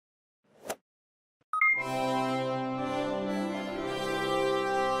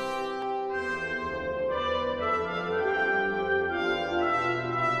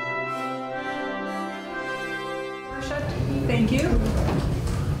Thank you.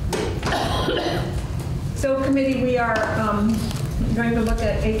 So committee, we are going to look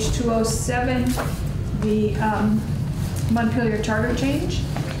at H.207, the Montpelier charter change.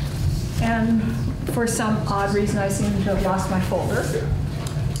 And for some odd reason, I seem to have lost my folder.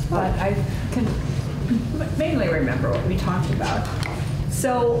 But I can mainly remember what we talked about.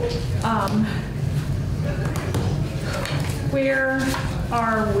 So where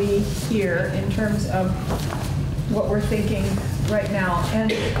are we here in terms of what we're thinking right now?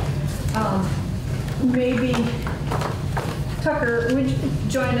 And maybe, Tucker, would you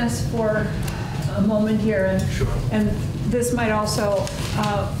join us for a moment here? And, sure. And this might also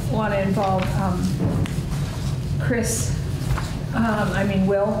want to involve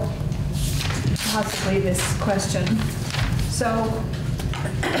Will, possibly this question. So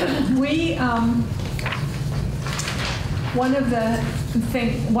we, one of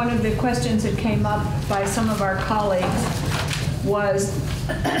the questions that came up by some of our colleagues was,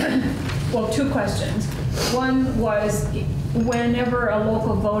 well, two questions. One was, whenever a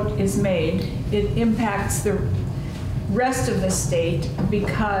local vote is made, it impacts the rest of the state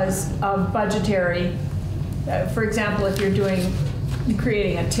because of budgetary. For example, if you're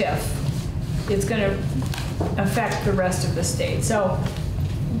creating a TIF, it's going to affect the rest of the state. So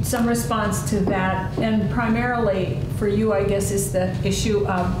some response to that, and primarily for you, I guess, is the issue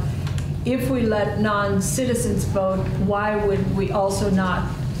of if we let non-citizens vote, why would we also not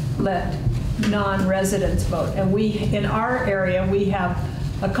let non-residents vote? And in our area, we have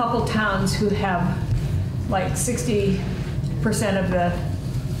a couple towns who have like 60% of the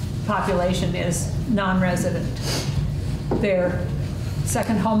population is non-resident. They're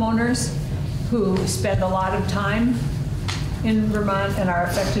second homeowners who spend a lot of time in Vermont and are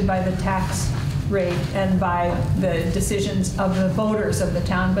affected by the tax rate and by the decisions of the voters of the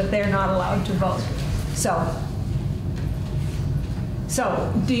town, but they're not allowed to vote. So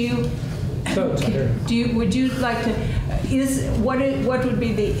would you like to, what would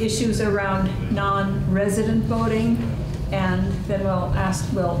be the issues around non-resident voting? And then we'll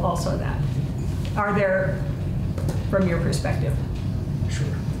ask Will also that. Are there, from your perspective? Sure.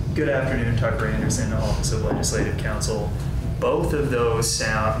 Good afternoon, Tucker Anderson, Office of Legislative Counsel. Both of those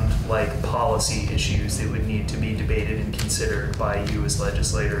sound like policy issues that would need to be debated and considered by you as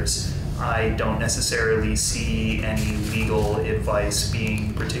legislators. I don't necessarily see any legal advice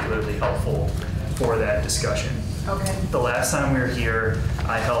being particularly helpful for that discussion. Okay. The last time we were here,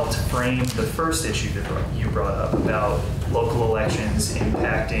 I helped frame the first issue that you brought up about local elections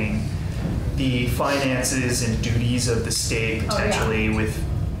impacting the finances and duties of the state, potentially with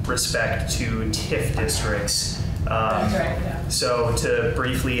respect to TIF districts. That's right, yeah. So to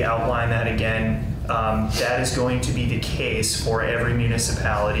briefly outline that again, that is going to be the case for every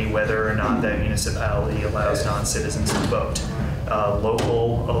municipality, whether or not that municipality allows non-citizens to vote.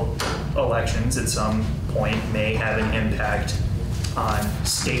 Local elections at some point may have an impact on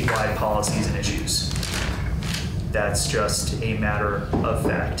statewide policies and issues. That's just a matter of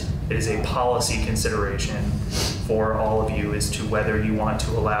fact. It is a policy consideration for all of you as to whether you want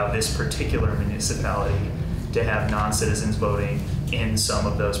to allow this particular municipality to have non-citizens voting in some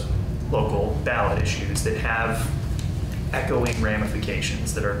of those local ballot issues that have echoing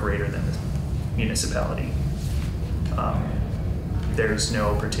ramifications that are greater than the municipality. There's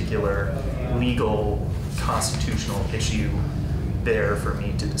no particular legal constitutional issue there for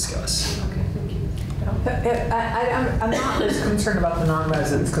me to discuss. Okay, thank you. I'm not as concerned about the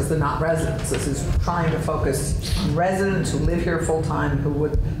non-residents because they're not residents. This is trying to focus on residents who live here full time who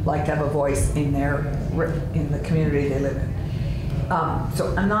would like to have a voice in the community they live in.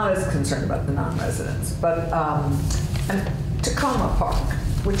 So I'm not as concerned about the non-residents. But and Tacoma Park,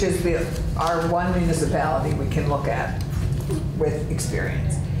 which is our one municipality we can look at with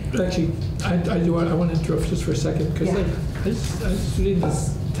experience. Actually, I want to interrupt just for a second because I was reading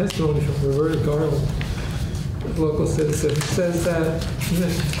this testimony from Roberta Garland, a local citizen, who says that, she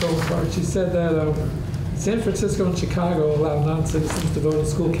said that San Francisco and Chicago allow non-citizens to vote in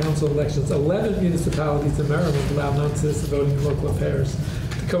school council elections. 11 municipalities in Maryland allow non-citizens voting in local affairs.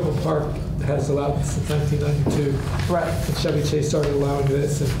 Tacoma Park has allowed this since 1992. Right. And Chevy Chase started allowing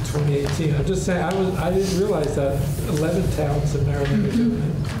this in 2018. I'm just saying, I didn't realize that 11 towns in Maryland are doing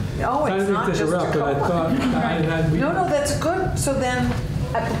it. Oh, it's not just Tacoma. But I thought, no, that's good. So then,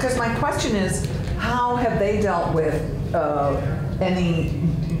 because my question is, how have they dealt with any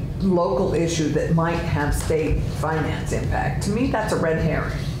local issue that might have state finance impact? To me, that's a red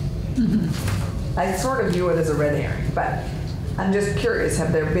herring. Mm-hmm. I sort of view it as a red herring, but I'm just curious,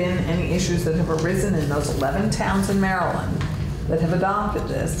 have there been any issues that have arisen in those 11 towns in Maryland that have adopted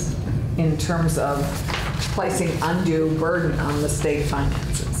this in terms of placing undue burden on the state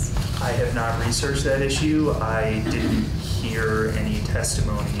finances. I have not researched that issue. I didn't hear any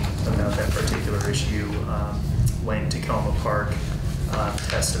testimony about that particular issue. When Tacoma Park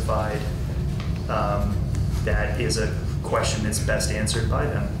testified, that is a question that's best answered by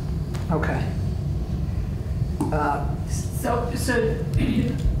them. Okay. So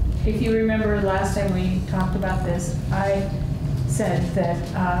if you remember last time we talked about this, I said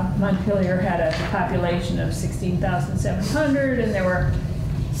that Montpelier had a population of 16,700 and there were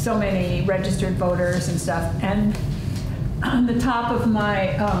so many registered voters and stuff. And on the top of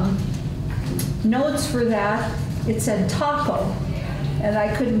my notes for that, it said Taco, and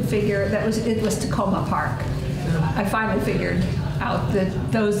I couldn't figure, it was Tacoma Park. I finally figured out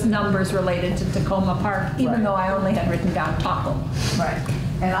that those numbers related to Tacoma Park, even Right. though I only had written down Taco. Right.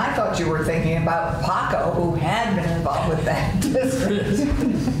 And I thought you were thinking about Paco, who had been involved with that district.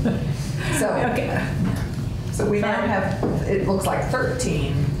 Okay. So we now have, it looks like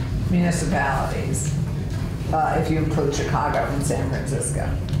 13 municipalities, if you include Chicago and San Francisco.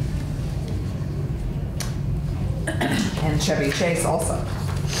 And Chevy Chase also.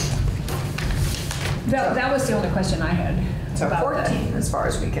 That was the only question I had. So about 14 as far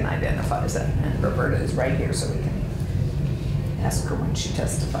as we can identify. And Roberta is right here so we can ask her when she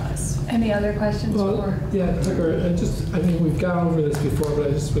testifies. that. Any other questions? Well, for- yeah, Tucker, I mean, we've gone over this before, but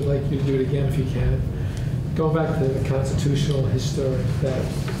I just would like you to do it again if you can. Going back to the constitutional history that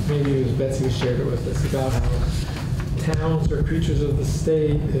maybe it was Betsy who shared it with us about how towns are creatures of the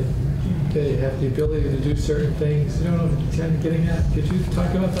state and they have the ability to do certain things. You don't know if you're getting at. Could you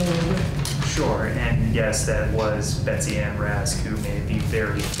talk about that a little bit? Sure, and yes, that was Betsy Ann Rask who made the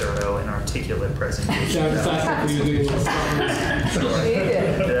very thorough and articulate presentation. Yeah, I'm just asking for you to do a little summary. She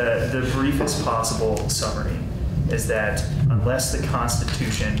did. The briefest possible summary is that unless the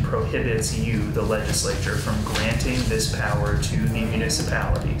Constitution prohibits you, the legislature, from granting this power to the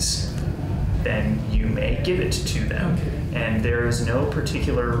municipalities, then you may give it to them. Okay. And there is no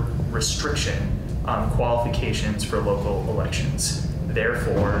particular restriction on qualifications for local elections.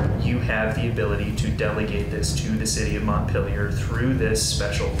 Therefore, you have the ability to delegate this to the city of Montpelier through this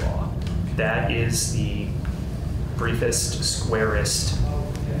special law. That is the briefest, squarest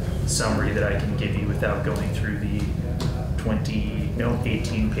summary that I can give you without going through the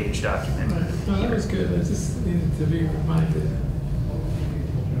 18-page document. No, that was good. I just needed to be reminded.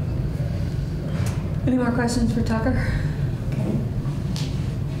 Any more questions for Tucker? Okay.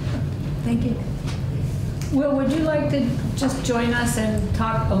 Thank you. Will, would you like to just join us and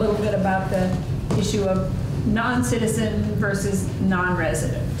talk a little bit about the issue of non-citizen versus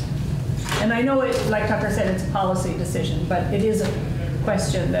non-resident? And I know it, like Tucker said, it's a policy decision, but it is a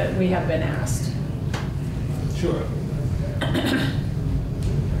question that we have been asked. Sure.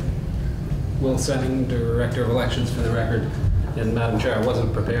 Will Senning, Director of Elections, for the record. And Madam Chair, I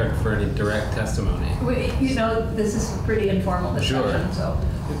wasn't prepared for any direct testimony. You know, this is a pretty informal discussion, Sure. so.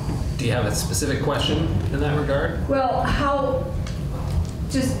 Do you have a specific question in that regard? Well,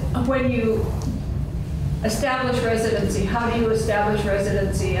 just when you establish residency, how do you establish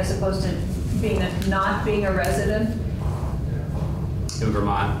residency as opposed to not being a resident? In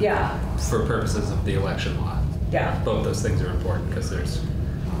Vermont? Yeah, For purposes of the election law. yeah. Both those things are important because there's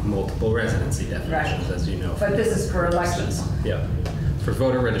multiple residency definitions, Right. as you know. But this is for elections. Yep. For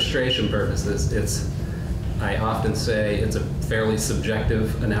voter registration purposes, I often say it's a fairly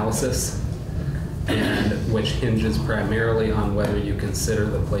subjective analysis, and which hinges primarily on whether you consider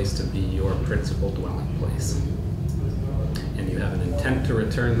the place to be your principal dwelling place. And you have an intent to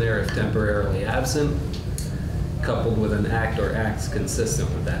return there if temporarily absent, coupled with an act or acts consistent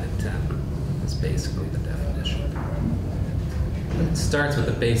with that intent. That's basically the definition. It starts with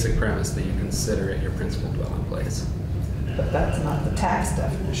the basic premise that you consider it your principal dwelling place. But that's not the tax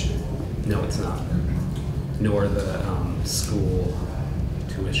definition. No, it's not. Nor the school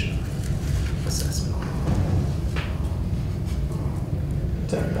tuition assessment.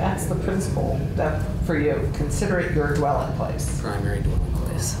 So that's the principle that for you. Consider it your dwelling place. Primary dwelling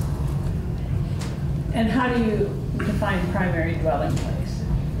place. And how do you define primary dwelling place?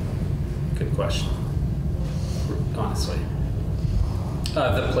 Good question. Honestly.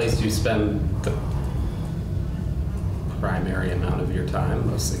 The place you spend the primary amount of your time,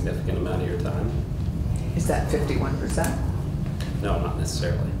 most significant amount of your time. Is that 51%? No, not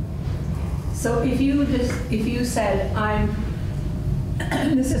necessarily. So if you said,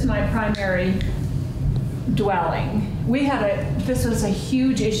 this is my primary dwelling, this was a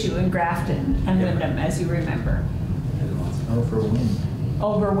huge issue in Grafton and Wyndham, as you remember. Over wind.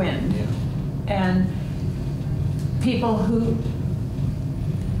 Over wind. Yeah. And people who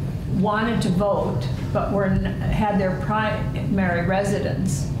wanted to vote, but had their primary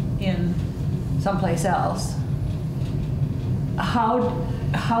residence in someplace else,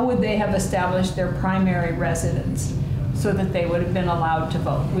 how would they have established their primary residence so that they would have been allowed to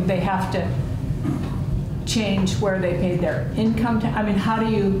vote? Would they have to change where they paid their income tax? I mean, how do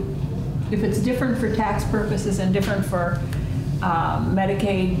you, if it's different for tax purposes and different for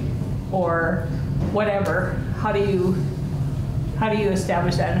Medicaid or whatever, how do you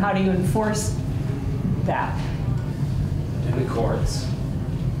establish that, and how do you enforce that? In the courts,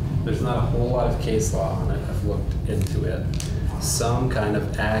 there's not a whole lot of case law on it. I've looked into it. Some kind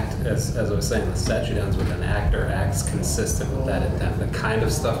of act, as I was saying, the statute ends with an act or acts consistent with that intent. The kind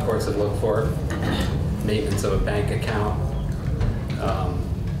of stuff courts have looked for: maintenance of a bank account,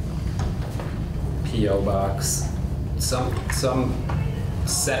 P.O. box, some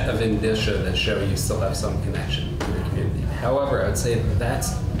set of indicia that show you still have some connection to the community. However, I would say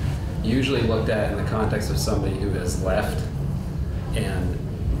that's usually looked at in the context of somebody who has left and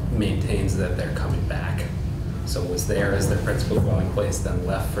maintains that they're coming back. So was there as their principal dwelling place, then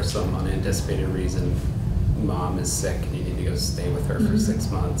left for some unanticipated reason. Mom is sick and you need to go stay with her for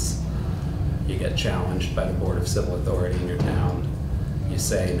 6 months. You get challenged by the Board of Civil Authority in your town. You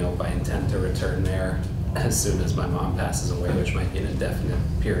say, nope, I intend to return there as soon as my mom passes away, which might be an indefinite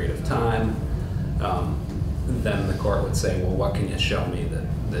period of time. Then the court would say, well, what can you show me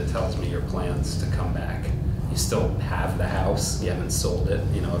that tells me your plans to come back? You still have the house, you haven't sold it.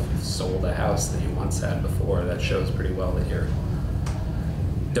 You know, if you've sold a house that you once had before, that shows pretty well that you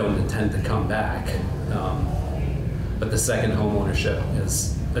don't intend to come back. But the second home ownership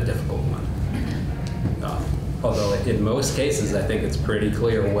is a difficult one. Although in most cases, I think it's pretty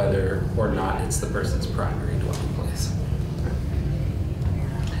clear whether or not it's the person's primary dwelling place.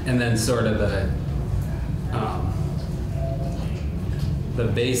 And then sort of the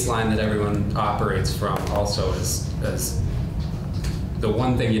baseline that everyone operates from also is the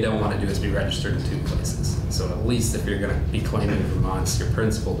one thing you don't want to do is be registered in 2 places. So at least if you're going to be claiming Vermont's your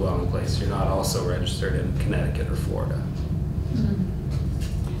principal dwelling place, you're not also registered in Connecticut or Florida.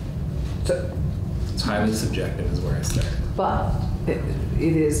 So, it's highly subjective is where I started. but it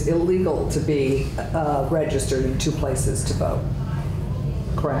is illegal to be registered in 2 places to vote,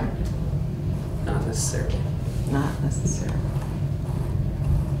 correct? Not necessarily. Not necessarily.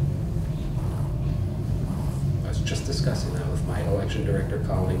 I was just discussing that with my election director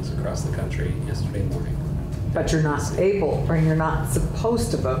colleagues across the country yesterday morning. But you're not able, or you're not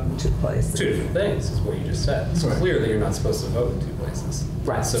supposed to vote in 2 places. 2 different things is what you just said. So Right. clearly you're not supposed to vote in 2 places.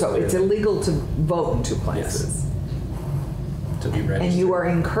 Right, so clearly it's illegal to vote in 2 places. to be registered. And you are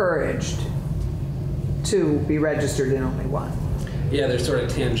encouraged to be registered in only 1. Yeah, there's sort of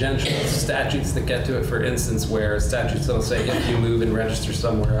tangential statutes that get to it. For instance, where statutes will say if you move and register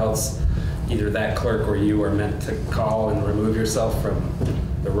somewhere else, either that clerk or you are meant to call and remove yourself from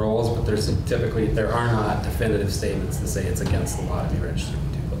the rolls, but there are not definitive statements that say it's against the law to be registered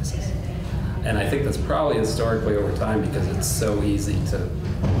in 2 places. And I think that's probably historically over time because it's so easy to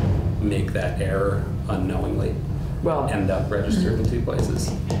make that error unknowingly. Well, End up registered in 2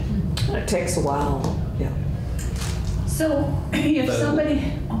 places. it takes a while, yeah. So if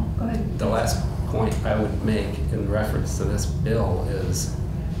somebody, oh, go ahead. The last point I would make in reference to this bill is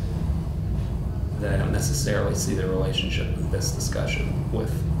that I don't necessarily see the relationship of this discussion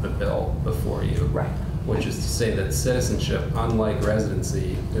with the bill before you. Right. Which is to say that citizenship, unlike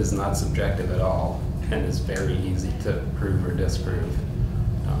residency, is not subjective at all and is very easy to prove or disprove.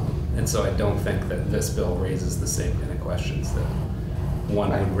 And so I don't think that this bill raises the same kind of questions that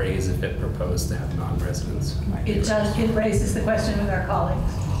one would raise if it proposed to have non-residents. It does, it raises the question with our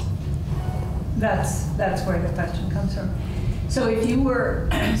colleagues. That's where the question comes from. So if you were,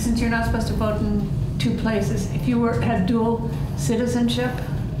 since you're not supposed to vote in 2 places, if you had dual citizenship,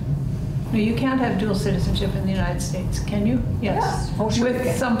 no, you can't have dual citizenship in the United States, can you? Yes. Oh, sure you With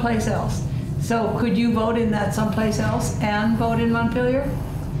can. someplace else. So could you vote in that someplace else and vote in Montpelier?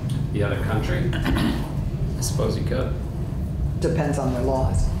 The other country, I suppose you could. Depends on their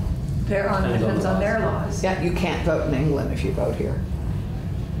laws. Depends on their laws. Yeah, you can't vote in England if you vote here.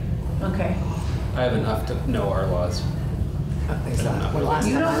 Okay. I have enough to know our laws. Is that when last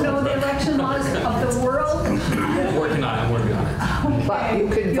You time I don't know looked? the election laws of the world? I'm working on it. But you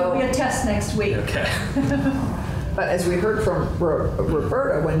can You'll be a vote. test next week. Okay. But as we heard from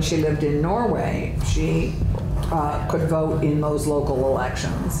Roberta, when she lived in Norway, she could vote in those local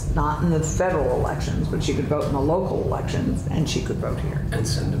elections, not in the federal elections, but she could vote in the local elections, and she could vote here. And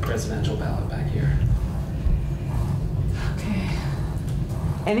send a presidential ballot back here. Okay.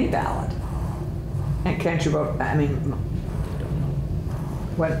 Any ballot. And can't you vote, I mean,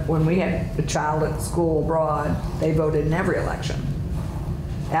 when we had a child at school abroad, they voted in every election.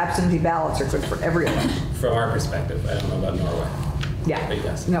 Absentee ballots are good for every election. From our perspective, I don't know about Norway. Yeah. But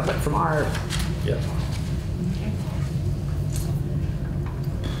yes. No, but from our, Yeah.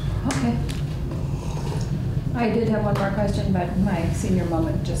 Okay. I did have one more question, but my senior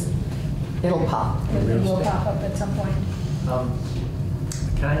moment just, it'll pop. it will pop up at some point.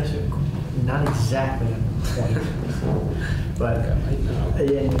 Can I ask you, not exactly on the point, but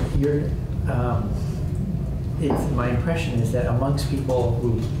my impression is that amongst people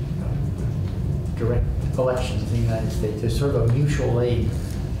who direct elections in the United States, there's sort of a mutual aid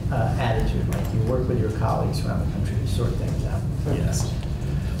attitude, like you work with your colleagues around the country to sort things out. Yes.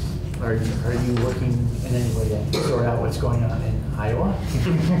 Are you working in any way to sort out what's going on in Iowa?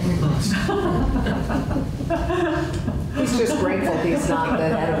 He's just grateful he's not the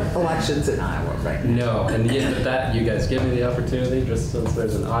head of elections in Iowa right now. No, and yet that you guys give me the opportunity, just since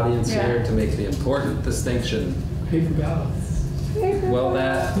there's an audience Yeah. here, to make the important distinction. Paper ballots. Well,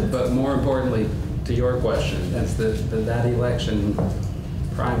 that, but more importantly, to your question, is that election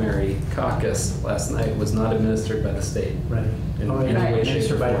primary caucus last night was not administered by the state. Right. In Oh, any yeah, way, shape,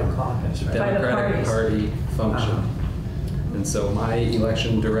 administered or by the form. caucus, right? By the Democratic parties. Party function. And so my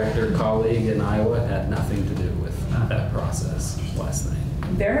election director colleague in Iowa had nothing to do with that process last night.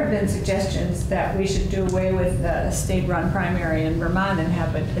 There have been suggestions that we should do away with the state-run primary in Vermont and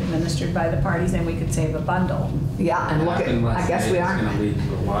have it administered by the parties, and we could save a bundle. Yeah, and look at, Happened last I guess night. we It's going to aren't, lead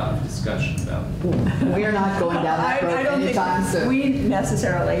to a lot of discussion about it. we're not going down that road I don't anytime think soon. we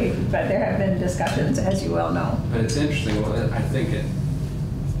necessarily, but there have been discussions, as you well know. And it's interesting, well, I think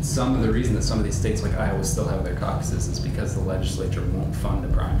some of the reason that some of these states like Iowa still have their caucuses is because the legislature won't fund a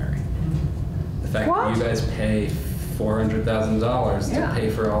primary. The fact What? that you guys pay $400,000 to Yeah. pay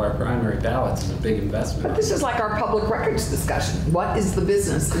for all our primary ballots is a big investment. But this is like our public records discussion. What is the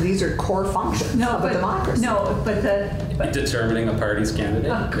business? These are core functions of a democracy. No, but Determining a party's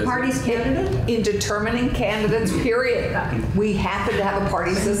candidate. is- party's candidate? In determining candidates, period, we happen to have a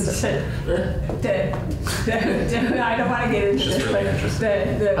party system. I don't want to get into Just this, really but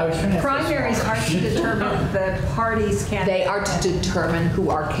interesting. I was trying to the ask primaries this are to determine the party's candidate. They are to determine who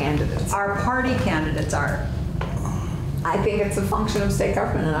our candidates are. Our party candidates are. I think it's a function of state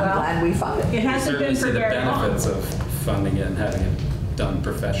government, and I'm Well, glad we fund It it. hasn't Certainly been see for the very long. benefits of funding it and having it done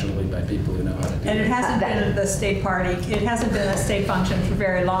professionally by people who know how to do And it it. hasn't been the state party, it hasn't been a state function for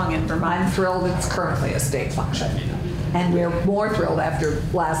very long in I'm Vermont. thrilled it's currently a state function. And we're more thrilled after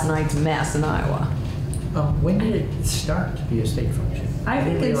last night's mess in Iowa. When did it start to be a state function? I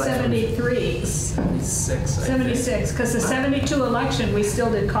think didn't in realize it was- 73, 76, I think. 76, because the 72 election, we still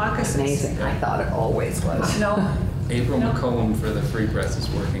did caucuses. Amazing. I thought it always was. No, April No. McCollum for the Free Press is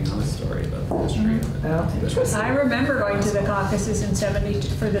working on a story about the history of it. Oh, interesting. I remember going to the caucuses in 72,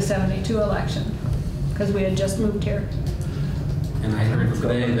 for the 72 election, because we had just moved here. And I heard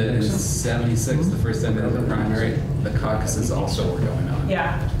today that in 76, the first time they had the primary, the caucuses also were going on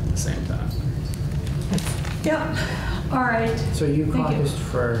Yeah. at the same time. Yeah, all right. So you Thank you. caucused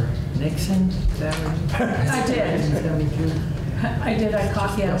for Nixon? Is that what? I did. 72? I did, I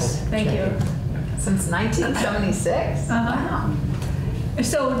caucus, thank you. Since 1976? Uh-huh. Wow.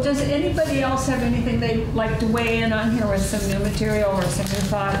 So does anybody else have anything they'd like to weigh in on here with some new material or some new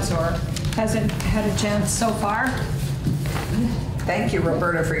thoughts, or hasn't had a chance so far? Thank you,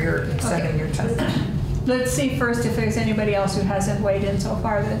 Roberta, for your sending your testimony. Let's see first if there's anybody else who hasn't weighed in so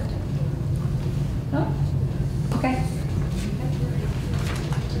far that, no? Okay.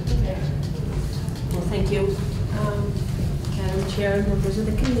 Well, thank you, Madam Chair and members of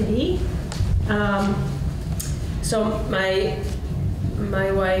the committee. So my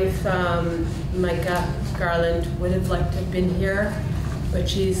wife, Micah Garland, would have liked to have been here, but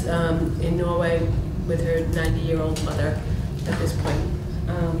she's in Norway with her 90-year-old mother at this point.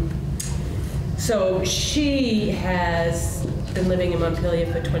 So she has been living in Montpelier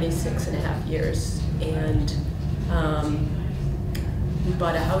for 26 and a half years, and we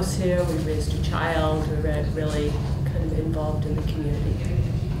bought a house here, we raised a child, we were really kind of involved in the community.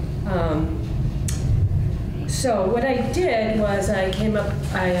 So what I did was I came up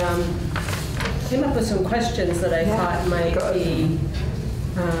with some questions that I thought might be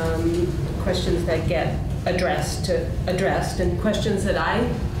questions that get addressed, and questions that I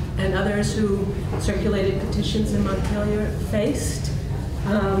and others who circulated petitions in Montpelier faced.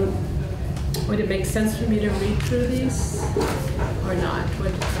 Would it make sense for me to read through these or not?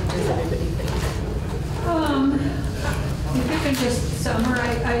 What does everybody think? If you can just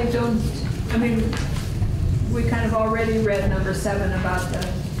summarize, I mean, we kind of already read number 7 about the,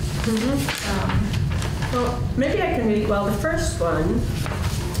 Well, maybe I can read, well, the first one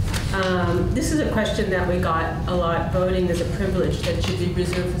This is a question that we got a lot. Voting is a privilege that should be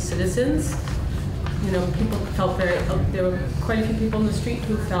reserved for citizens. You know, people felt there were quite a few people in the street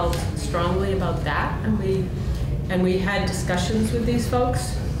who felt strongly about that, and we had discussions with these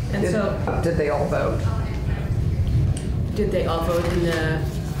folks. And Did they all vote? Did they all vote in the?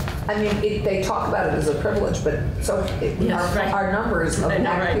 I mean, they talk about it as a privilege, but our numbers of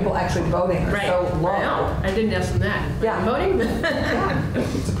people actually voting are so low. I didn't ask them that. Yeah. Voting? Yeah.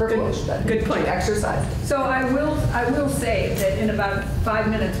 It's a privilege. Good point. Exercise. So I will say that in about 5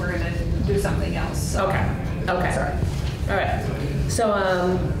 minutes, we're going to do something else. Okay. Sorry. All right. So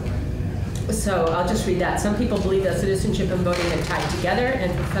I'll just read that. Some people believe that citizenship and voting are tied together,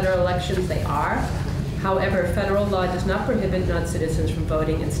 and for federal elections they are. However, federal law does not prohibit non-citizens from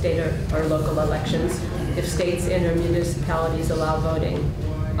voting in state or local elections if states and or municipalities allow voting.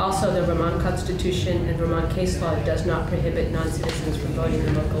 Also, the Vermont Constitution and Vermont case law does not prohibit non-citizens from voting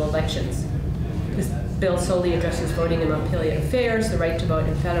in local elections. This bill solely addresses voting in Montpelier affairs. The right to vote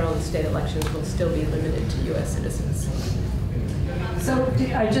in federal and state elections will still be limited to U.S. citizens. So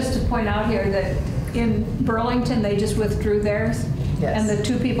just to point out here that in Burlington, they just withdrew theirs. Yes. And the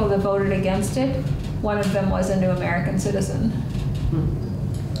 2 people that voted against it, one of them was a new American citizen.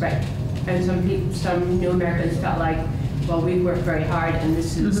 Right. And some new Americans felt like, well, we worked very hard, and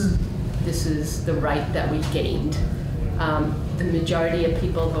this is the right that we gained. The majority of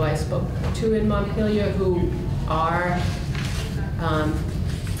people who I spoke to in Montpelier who are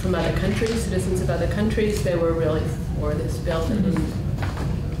from other countries, citizens of other countries, they were really for this bill.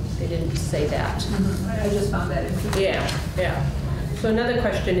 They didn't say that. I just found that interesting. Yeah. So another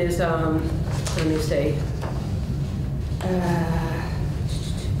question is, let me say,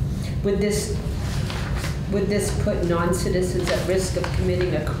 would this put non-citizens at risk of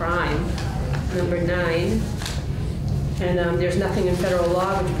committing a crime? Number 9. And there's nothing in federal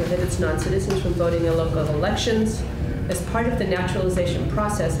law which prohibits non-citizens from voting in local elections. As part of the naturalization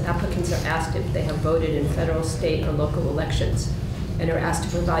process, applicants are asked if they have voted in federal, state, or local elections, and are asked to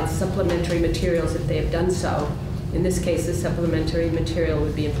provide supplementary materials if they have done so. In this case, the supplementary material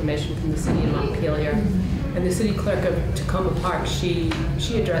would be information from the city of Montpelier. And the city clerk of Tacoma Park, she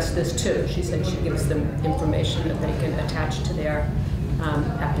addressed this too. She said she gives them information that they can attach to their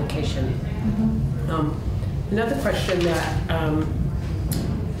application. Another question that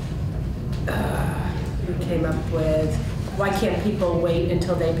we came up with, why can't people wait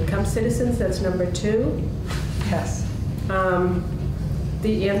until they become citizens? That's number 2. Yes.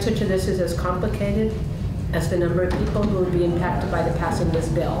 The answer to this is as complicated as the number of people who would be impacted by the passing of this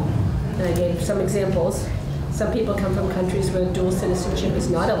bill. And I gave some examples. Some people come from countries where dual citizenship is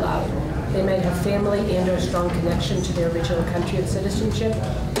not allowed. They might have family and or strong connection to their original country of citizenship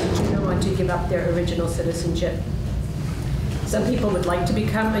and do not want to give up their original citizenship. Some people would like to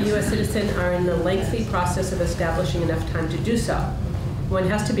become a U.S. citizen, are in the lengthy process of establishing enough time to do so. One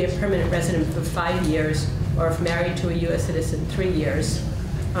has to be a permanent resident for 5 years, or if married to a U.S. citizen, 3 years.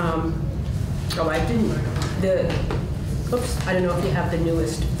 I don't know if you have the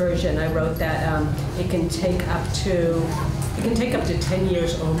newest version. I wrote that it can take up to 10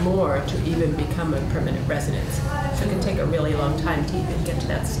 years or more to even become a permanent resident. So it can take a really long time to even get to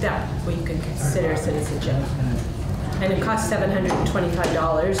that step where you can consider citizenship. And it costs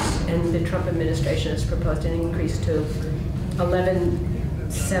 $725, and the Trump administration has proposed an increase to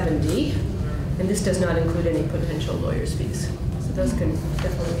 $1,170, and this does not include any potential lawyers' fees. So those can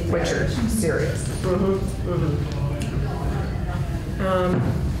definitely be Which are serious.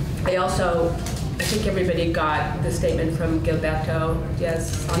 I think everybody got the statement from Gilberto.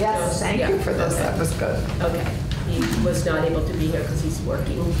 Yes, thank you for this. Okay. That was good. Okay. He was not able to be here because he's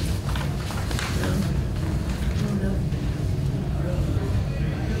working.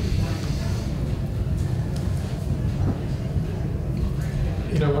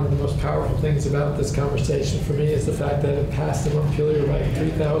 One of the most powerful things about this conversation for me is the fact that it passed in Montpelier by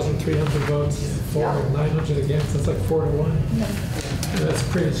 3,300 votes for and 900 against. That's like 4 to 1. Yeah. And that's a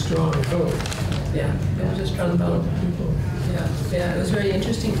pretty strong vote. Yeah, it was a strong vote. People. Yeah, it was very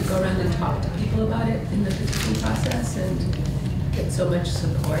interesting to go around and talk to people about it in the petition process and get so much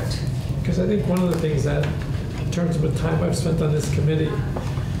support. Because I think one of the things that, in terms of the time I've spent on this committee,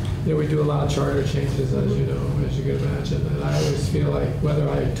 we do a lot of charter changes, as you know, as you can imagine, and I always feel like whether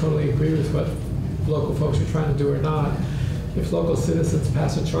I totally agree with what local folks are trying to do or not, if local citizens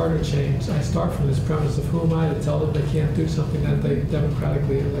pass a charter change, I start from this premise of who am I to tell them they can't do something that they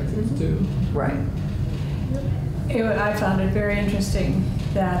democratically elected to do. Right. I found it very interesting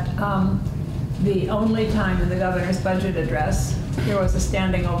that the only time in the governor's budget address there was a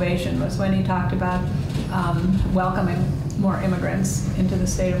standing ovation was when he talked about welcoming more immigrants into the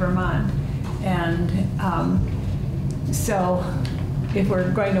state of Vermont. And so if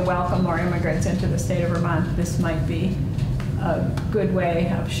we're going to welcome more immigrants into the state of Vermont, this might be a good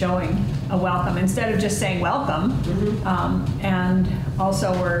way of showing a welcome instead of just saying welcome. And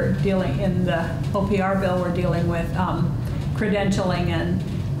also we're dealing in the OPR bill, we're dealing with credentialing and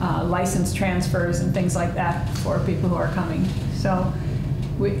license transfers and things like that for people who are coming. So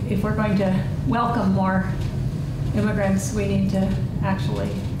if we're going to welcome more immigrants, we need to actually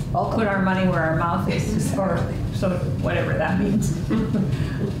put our money where our mouth is, or so whatever that means.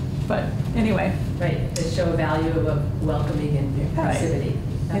 But anyway. Right, to show value of welcoming and proximity.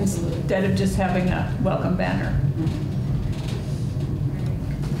 Right. Instead of just having a welcome banner.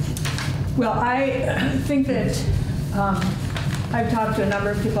 Well, I think that I've talked to a number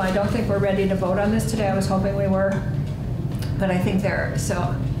of people. I don't think we're ready to vote on this today. I was hoping we were, but I think they're,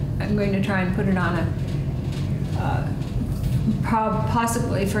 so I'm going to try and put it on a,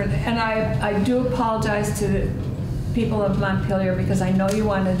 possibly for, and I do apologize to the people of Montpelier because I know you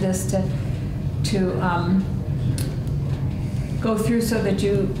wanted this to go through so that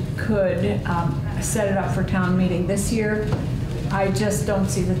you could set it up for town meeting this year. I just don't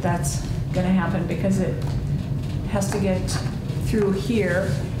see that that's going to happen because it has to get through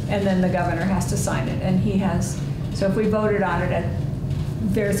here and then the governor has to sign it, and he has. So if we voted on it,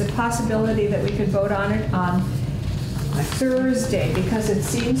 there's a possibility that we could vote on it on Thursday because it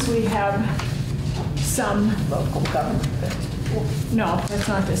seems we have some Local government. No, that's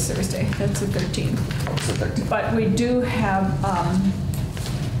not this Thursday. That's the 13th. Oh, it's the 13th. But we do have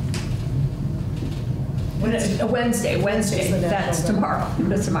Wednesday. That's tomorrow.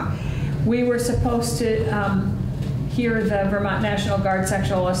 That's tomorrow. We were supposed to hear the Vermont National Guard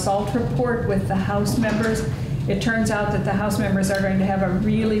sexual assault report with the House members. It turns out that the House members are going to have a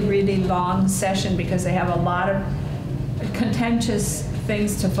really, really long session because they have a lot of contentious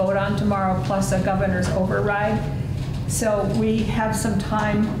things to vote on tomorrow, plus a governor's override. So we have some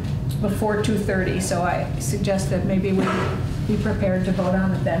time before 2:30, so I suggest that maybe we be prepared to vote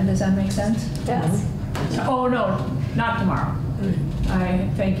on it then. Does that make sense? Yes. Oh, no, not tomorrow. I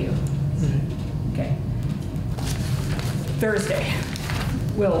thank you. Okay. Thursday.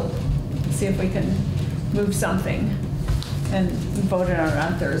 We'll see if we can move something and vote it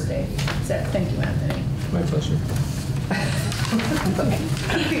on Thursday. So, thank you, Anthony. My pleasure.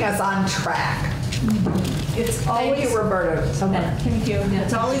 Keeping us on track. It's Thank always, you, Roberta. thank you.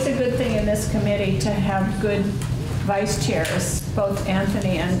 It's always a good thing in this committee to have good vice chairs. Both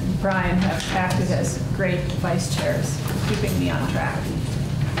Anthony and Brian have acted as great vice chairs, keeping me on track.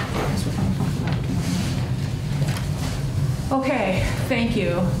 Okay, thank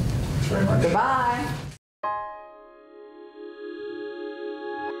you. Goodbye.